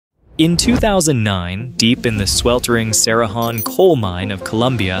In 2009, deep in the sweltering Cerrejón coal mine of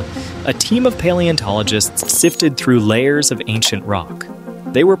Colombia, a team of paleontologists sifted through layers of ancient rock.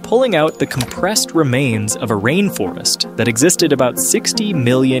 They were pulling out the compressed remains of a rainforest that existed about 60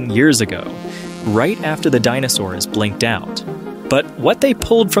 million years ago, right after the dinosaurs blinked out. But what they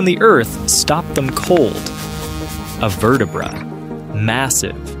pulled from the earth stopped them cold. A vertebra.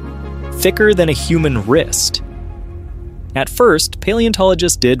 Massive. Thicker than a human wrist. At first,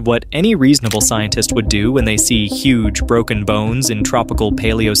 paleontologists did what any reasonable scientist would do when they see huge broken bones in tropical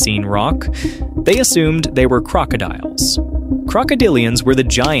Paleocene rock. They assumed they were crocodiles. Crocodilians were the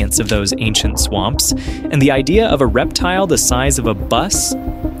giants of those ancient swamps, and the idea of a reptile the size of a bus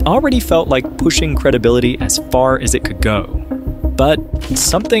already felt like pushing credibility as far as it could go. But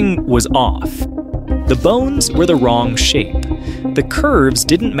something was off. The bones were the wrong shape. The curves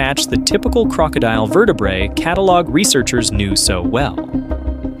didn't match the typical crocodile vertebrae catalog researchers knew so well.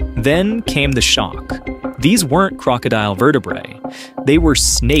 Then came the shock. These weren't crocodile vertebrae. They were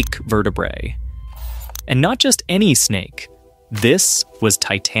snake vertebrae. And not just any snake. This was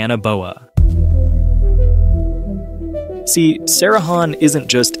Titanoboa. See, Cerrejón isn't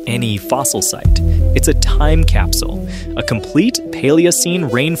just any fossil site. It's a time capsule, a complete Paleocene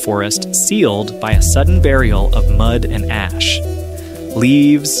rainforest sealed by a sudden burial of mud and ash.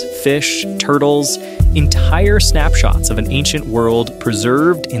 Leaves, fish, turtles, entire snapshots of an ancient world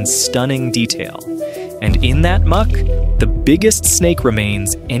preserved in stunning detail. And in that muck, the biggest snake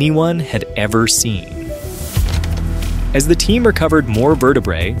remains anyone had ever seen. As the team recovered more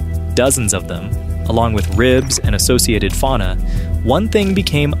vertebrae, dozens of them, along with ribs and associated fauna, one thing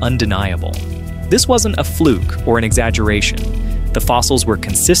became undeniable. This wasn't a fluke or an exaggeration. The fossils were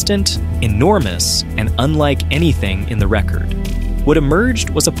consistent, enormous, and unlike anything in the record. What emerged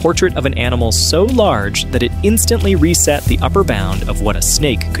was a portrait of an animal so large that it instantly reset the upper bound of what a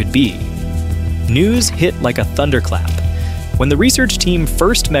snake could be. News hit like a thunderclap. When the research team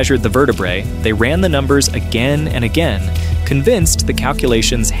first measured the vertebrae, they ran the numbers again and again, convinced the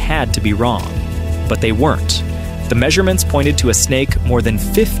calculations had to be wrong. But they weren't. The measurements pointed to a snake more than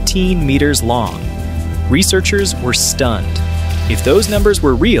 15 meters long. Researchers were stunned. If those numbers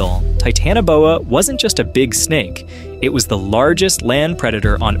were real, Titanoboa wasn't just a big snake. It was the largest land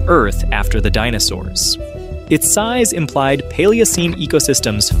predator on Earth after the dinosaurs. Its size implied Paleocene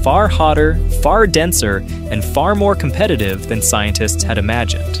ecosystems far hotter, far denser, and far more competitive than scientists had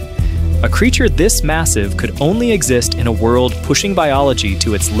imagined. A creature this massive could only exist in a world pushing biology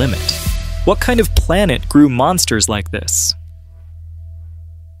to its limit. What kind of planet grew monsters like this?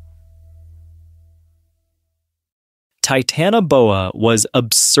 Titanoboa was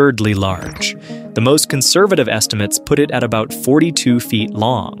absurdly large. The most conservative estimates put it at about 42 feet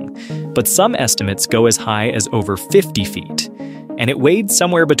long, but some estimates go as high as over 50 feet, and it weighed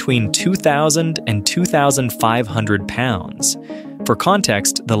somewhere between 2,000 and 2,500 pounds. For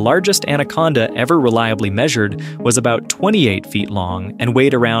context, the largest anaconda ever reliably measured was about 28 feet long and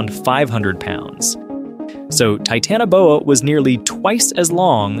weighed around 500 pounds. So Titanoboa was nearly twice as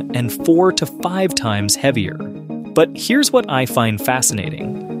long and 4 to 5 times heavier. But here's what I find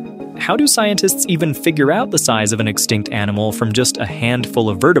fascinating. How do scientists even figure out the size of an extinct animal from just a handful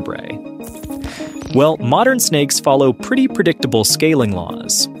of vertebrae? Well, modern snakes follow pretty predictable scaling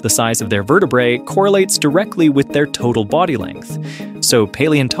laws. The size of their vertebrae correlates directly with their total body length. So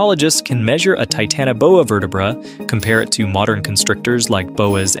paleontologists can measure a Titanoboa vertebra, compare it to modern constrictors like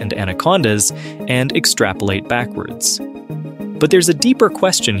boas and anacondas, and extrapolate backwards. But there's a deeper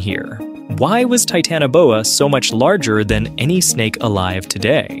question here. Why was Titanoboa so much larger than any snake alive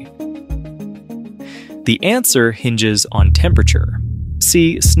today? The answer hinges on temperature.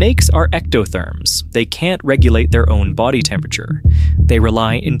 See, snakes are ectotherms. They can't regulate their own body temperature. They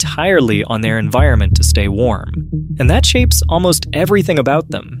rely entirely on their environment to stay warm. And that shapes almost everything about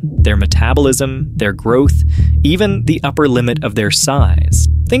them: their metabolism, their growth, even the upper limit of their size.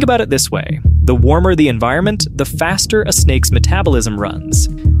 Think about it this way. The warmer the environment, the faster a snake's metabolism runs.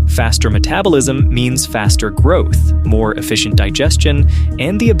 Faster metabolism means faster growth, more efficient digestion,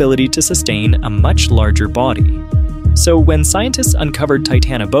 and the ability to sustain a much larger body. So when scientists uncovered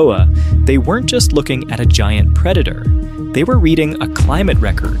Titanoboa, they weren't just looking at a giant predator. They were reading a climate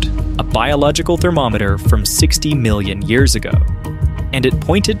record, a biological thermometer from 60 million years ago. And it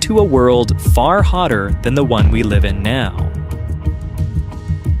pointed to a world far hotter than the one we live in now.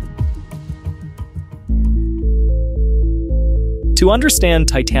 To understand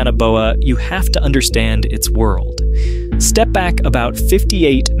Titanoboa, you have to understand its world. Step back about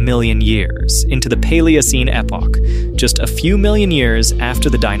 58 million years into the Paleocene epoch, just a few million years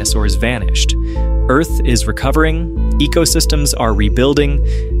after the dinosaurs vanished. Earth is recovering, Ecosystems are rebuilding,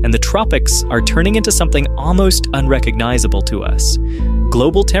 and the tropics are turning into something almost unrecognizable to us.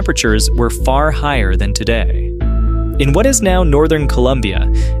 Global temperatures were far higher than today. In what is now northern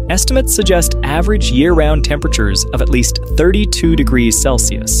Colombia, estimates suggest average year-round temperatures of at least 32 degrees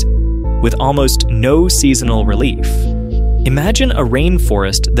Celsius, with almost no seasonal relief. Imagine a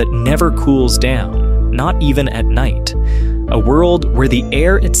rainforest that never cools down, not even at night. A world where the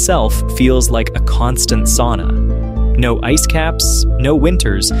air itself feels like a constant sauna. No ice caps, no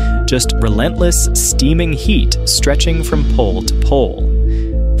winters, just relentless, steaming heat stretching from pole to pole.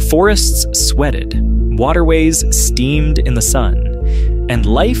 Forests sweated, waterways steamed in the sun, and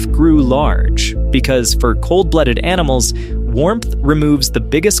life grew large because for cold-blooded animals, warmth removes the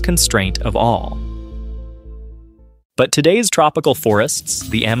biggest constraint of all. But today's tropical forests,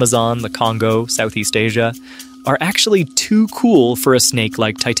 the Amazon, the Congo, Southeast Asia, are actually too cool for a snake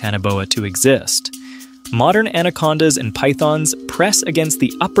like Titanoboa to exist. Modern anacondas and pythons press against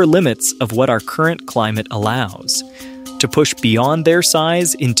the upper limits of what our current climate allows. To push beyond their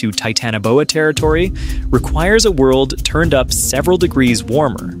size into Titanoboa territory requires a world turned up several degrees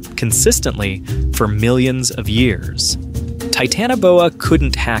warmer, consistently, for millions of years. Titanoboa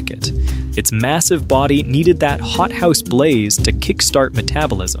couldn't hack it. Its massive body needed that hothouse blaze to kickstart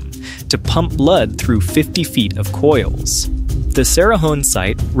metabolism, to pump blood through 50 feet of coils. The Cerrejón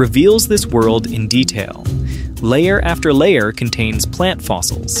site reveals this world in detail. Layer after layer contains plant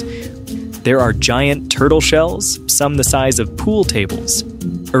fossils. There are giant turtle shells, some the size of pool tables.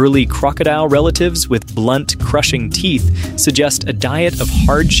 Early crocodile relatives with blunt, crushing teeth suggest a diet of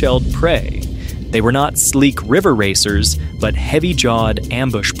hard-shelled prey. They were not sleek river racers, but heavy-jawed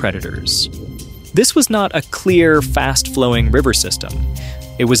ambush predators. This was not a clear, fast-flowing river system.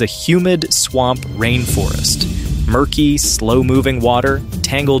 It was a humid swamp rainforest. Murky, slow-moving water,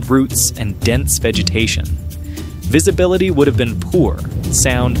 tangled roots, and dense vegetation. Visibility would have been poor,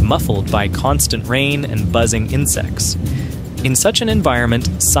 sound muffled by constant rain and buzzing insects. In such an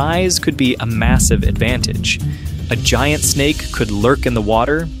environment, size could be a massive advantage. A giant snake could lurk in the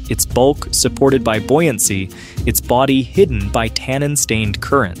water, its bulk supported by buoyancy, its body hidden by tannin-stained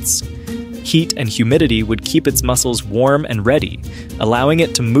currents. Heat and humidity would keep its muscles warm and ready, allowing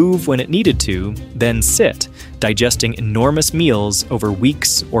it to move when it needed to, then sit, digesting enormous meals over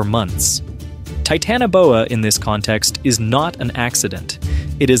weeks or months. Titanoboa in this context is not an accident.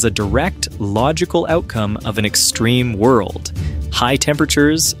 It is a direct, logical outcome of an extreme world. High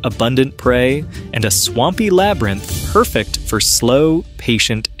temperatures, abundant prey, and a swampy labyrinth perfect for slow,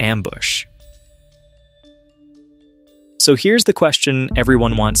 patient ambush. So here's the question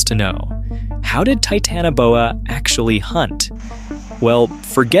everyone wants to know. How did Titanoboa actually hunt? Well,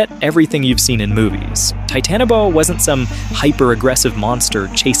 forget everything you've seen in movies. Titanoboa wasn't some hyper-aggressive monster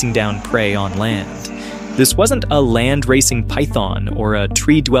chasing down prey on land. This wasn't a land-racing python or a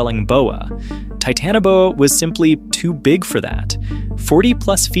tree-dwelling boa. Titanoboa was simply too big for that.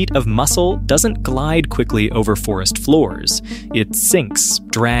 40-plus feet of muscle doesn't glide quickly over forest floors. It sinks,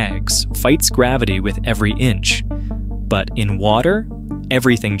 drags, fights gravity with every inch. But in water,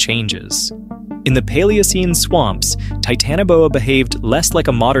 everything changes. In the Paleocene swamps, Titanoboa behaved less like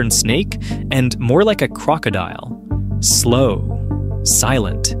a modern snake and more like a crocodile. Slow,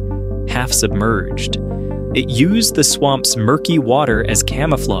 silent, half-submerged. It used the swamp's murky water as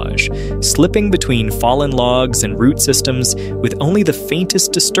camouflage, slipping between fallen logs and root systems with only the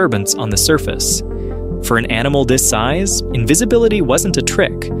faintest disturbance on the surface. For an animal this size, invisibility wasn't a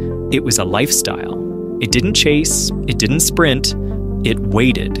trick. It was a lifestyle. It didn't chase, it didn't sprint, it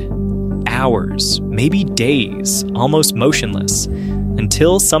waited. Hours, maybe days, almost motionless,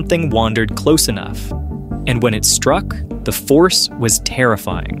 until something wandered close enough. And when it struck, the force was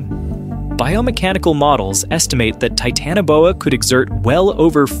terrifying. Biomechanical models estimate that Titanoboa could exert well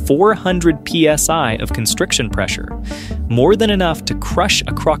over 400 psi of constriction pressure, more than enough to crush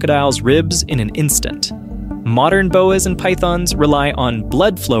a crocodile's ribs in an instant. Modern boas and pythons rely on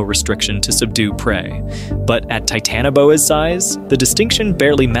blood flow restriction to subdue prey, but at Titanoboa's size, the distinction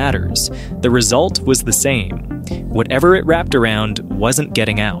barely matters. The result was the same. Whatever it wrapped around wasn't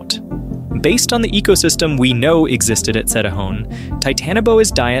getting out. Based on the ecosystem we know existed at Cerrejón,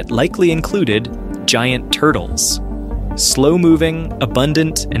 Titanoboa's diet likely included giant turtles. Slow-moving,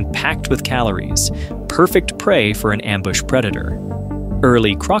 abundant, and packed with calories, perfect prey for an ambush predator.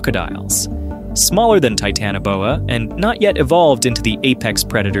 Early crocodiles. Smaller than Titanoboa and not yet evolved into the apex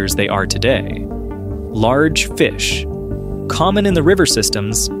predators they are today. Large fish. Common in the river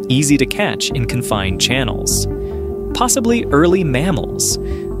systems, easy to catch in confined channels. Possibly early mammals.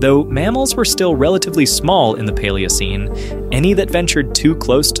 Though mammals were still relatively small in the Paleocene, any that ventured too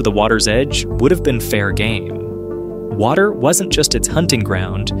close to the water's edge would have been fair game. Water wasn't just its hunting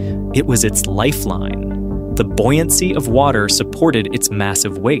ground, it was its lifeline. The buoyancy of water supported its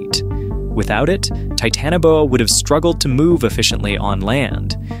massive weight. Without it, Titanoboa would have struggled to move efficiently on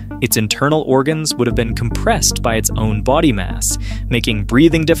land. Its internal organs would have been compressed by its own body mass, making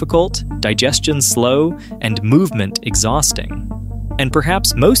breathing difficult, digestion slow, and movement exhausting. And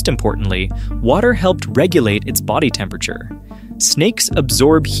perhaps most importantly, water helped regulate its body temperature. Snakes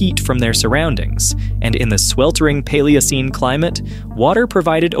absorb heat from their surroundings, and in the sweltering Paleocene climate, water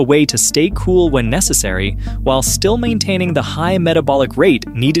provided a way to stay cool when necessary while still maintaining the high metabolic rate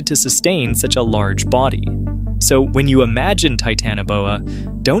needed to sustain such a large body. So when you imagine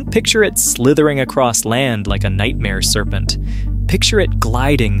Titanoboa, don't picture it slithering across land like a nightmare serpent. Picture it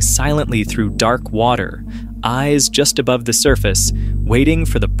gliding silently through dark water, eyes just above the surface, waiting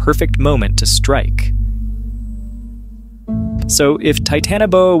for the perfect moment to strike. So if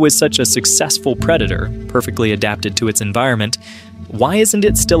Titanoboa was such a successful predator, perfectly adapted to its environment, why isn't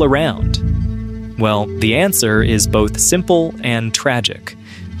it still around? Well, the answer is both simple and tragic.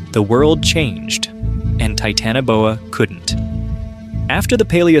 The world changed, and Titanoboa couldn't. After the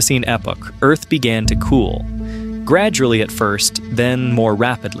Paleocene epoch, Earth began to cool. Gradually at first, then more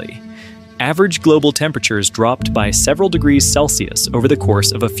rapidly. Average global temperatures dropped by several degrees Celsius over the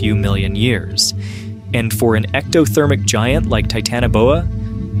course of a few million years. And for an ectothermic giant like Titanoboa,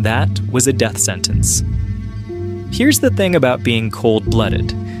 that was a death sentence. Here's the thing about being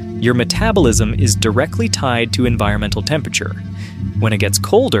cold-blooded. Your metabolism is directly tied to environmental temperature. When it gets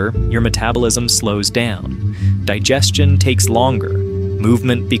colder, your metabolism slows down. Digestion takes longer.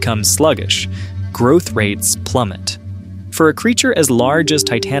 Movement becomes sluggish. Growth rates plummet. For a creature as large as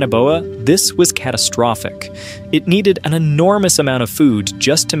Titanoboa, this was catastrophic. It needed an enormous amount of food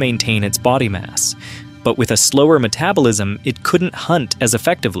just to maintain its body mass. But with a slower metabolism, it couldn't hunt as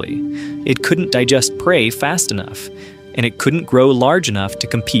effectively. It couldn't digest prey fast enough. And it couldn't grow large enough to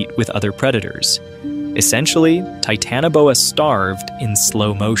compete with other predators. Essentially, Titanoboa starved in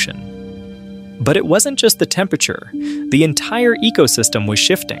slow motion. But it wasn't just the temperature. The entire ecosystem was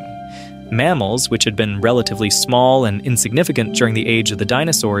shifting. Mammals, which had been relatively small and insignificant during the age of the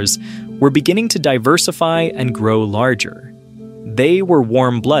dinosaurs, were beginning to diversify and grow larger. They were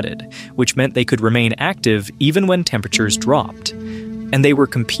warm-blooded, which meant they could remain active even when temperatures dropped. And they were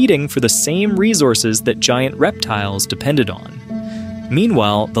competing for the same resources that giant reptiles depended on.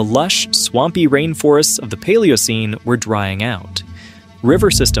 Meanwhile, the lush, swampy rainforests of the Paleocene were drying out.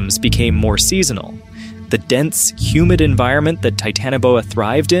 River systems became more seasonal. The dense, humid environment that Titanoboa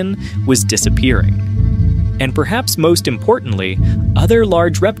thrived in was disappearing. And perhaps most importantly, other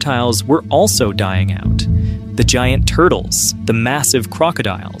large reptiles were also dying out. The giant turtles, the massive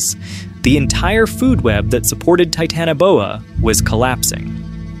crocodiles. The entire food web that supported Titanoboa was collapsing.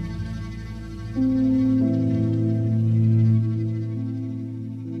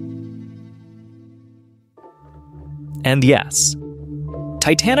 And yes,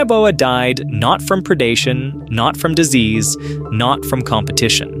 Titanoboa died not from predation, not from disease, not from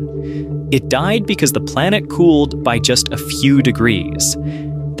competition. It died because the planet cooled by just a few degrees.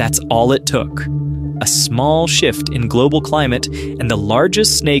 That's all it took. A small shift in global climate, and the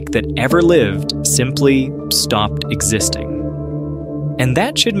largest snake that ever lived simply stopped existing. And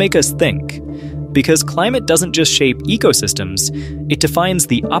that should make us think, because climate doesn't just shape ecosystems, it defines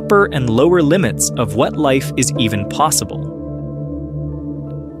the upper and lower limits of what life is even possible.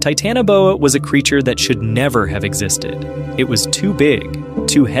 Titanoboa was a creature that should never have existed. It was too big,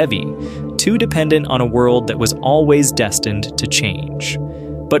 too heavy, too dependent on a world that was always destined to change.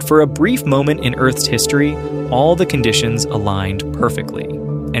 But for a brief moment in Earth's history, all the conditions aligned perfectly.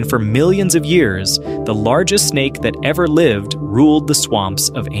 And for millions of years, the largest snake that ever lived ruled the swamps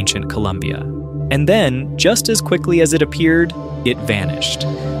of ancient Colombia. And then, just as quickly as it appeared, it vanished,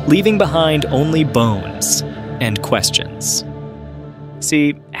 leaving behind only bones and questions.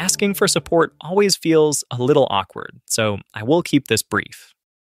 See, asking for support always feels a little awkward, so I will keep this brief.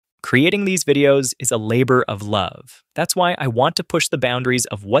 Creating these videos is a labor of love. That's why I want to push the boundaries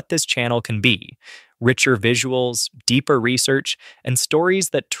of what this channel can be. Richer visuals, deeper research, and stories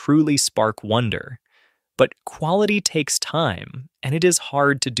that truly spark wonder. But quality takes time, and it is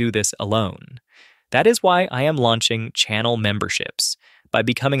hard to do this alone. That is why I am launching channel memberships. By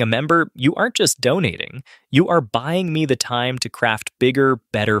becoming a member, you aren't just donating, you are buying me the time to craft bigger,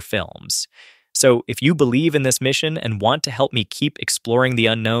 better films. So if you believe in this mission and want to help me keep exploring the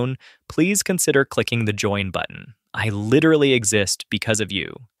unknown, please consider clicking the join button. I literally exist because of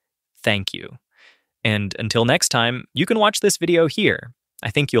you. Thank you. And until next time, you can watch this video here.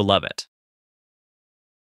 I think you'll love it.